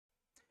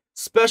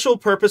Special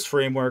purpose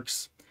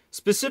frameworks.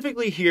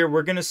 Specifically here,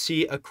 we're going to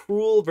see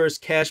accrual versus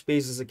cash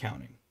basis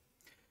accounting.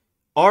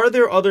 Are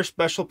there other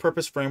special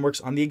purpose frameworks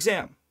on the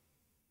exam?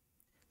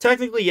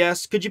 Technically,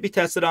 yes. Could you be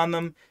tested on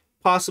them?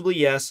 Possibly,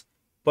 yes,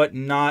 but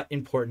not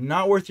important,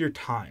 not worth your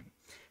time.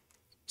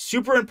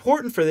 Super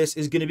important for this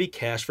is going to be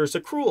cash versus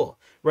accrual,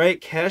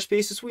 right? Cash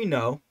basis we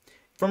know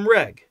from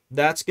reg.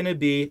 That's going to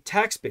be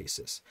tax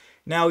basis.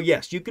 Now,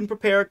 yes, you can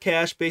prepare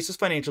cash basis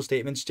financial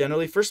statements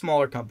generally for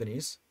smaller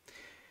companies.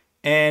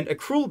 And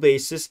accrual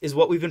basis is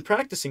what we've been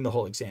practicing the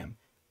whole exam.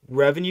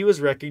 Revenue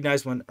is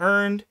recognized when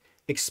earned.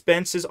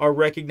 Expenses are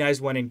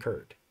recognized when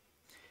incurred.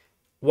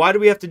 Why do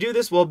we have to do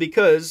this? Well,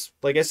 because,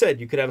 like I said,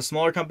 you could have a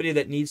smaller company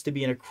that needs to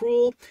be an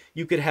accrual.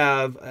 You could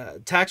have a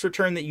tax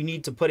return that you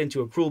need to put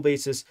into accrual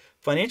basis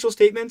financial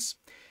statements.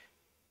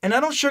 And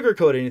I don't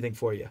sugarcoat anything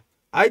for you.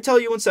 I tell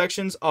you when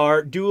sections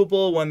are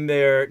doable, when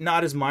they're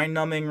not as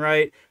mind-numbing,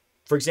 right?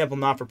 For example,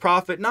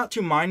 not-for-profit, not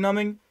too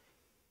mind-numbing.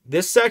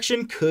 This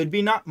section could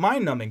be not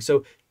mind-numbing.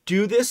 So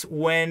do this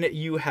when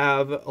you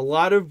have a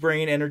lot of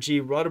brain energy,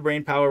 a lot of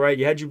brain power, right?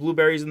 You had your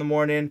blueberries in the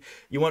morning.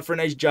 You went for a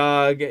nice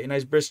jog, a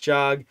nice brisk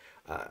jog.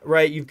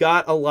 Right, you've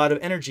got a lot of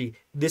energy.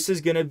 This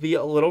is going to be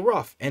a little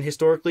rough, and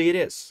historically it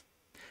is.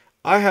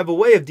 I have a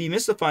way of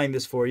demystifying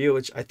this for you,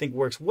 which I think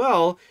works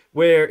well,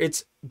 where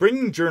it's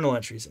bringing journal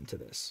entries into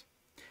this.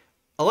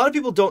 A lot of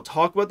people don't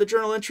talk about the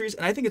journal entries,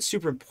 and I think it's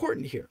super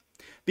important here,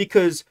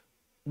 because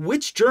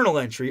which journal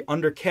entry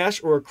under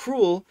cash or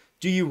accrual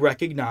do you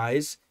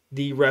recognize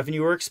the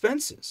revenue or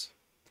expenses?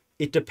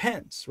 It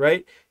depends,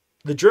 right?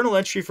 The journal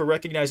entry for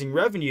recognizing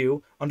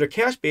revenue under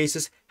cash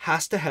basis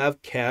has to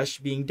have cash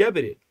being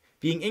debited,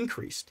 being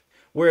increased.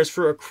 Whereas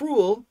for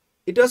accrual,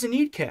 it doesn't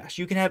need cash.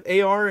 You can have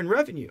AR and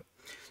revenue.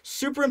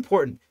 Super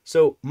important.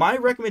 So my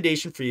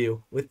recommendation for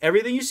you with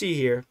everything you see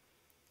here,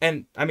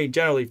 and I mean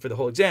generally for the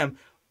whole exam,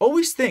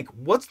 always think,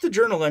 what's the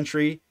journal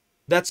entry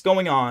that's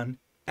going on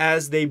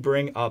as they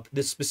bring up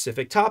this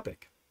specific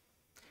topic?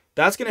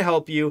 That's going to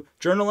help you.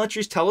 Journal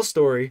entries tell a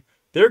story.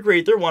 They're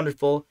great. They're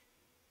wonderful.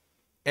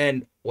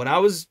 And when I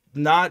was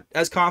not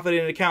as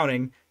confident in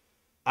accounting,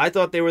 I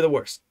thought they were the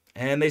worst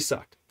and they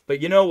sucked. But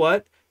you know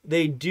what?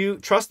 They do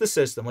trust the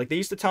system. Like they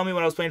used to tell me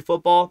when I was playing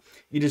football,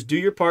 you just do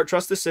your part,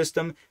 trust the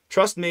system,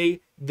 trust me,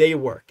 they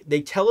work.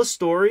 They tell a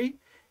story,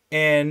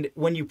 and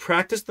when you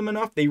practice them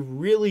enough, they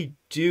really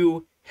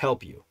do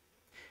help you.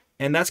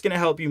 And that's going to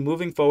help you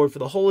moving forward for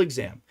the whole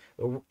exam.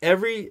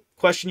 Every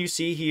question you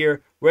see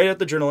here, write out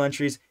the journal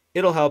entries.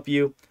 It'll help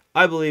you.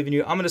 I believe in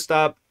you. I'm going to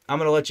stop. I'm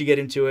going to let you get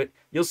into it.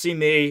 You'll see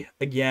me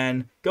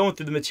again going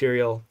through the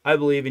material. I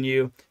believe in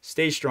you.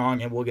 Stay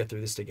strong, and we'll get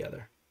through this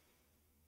together.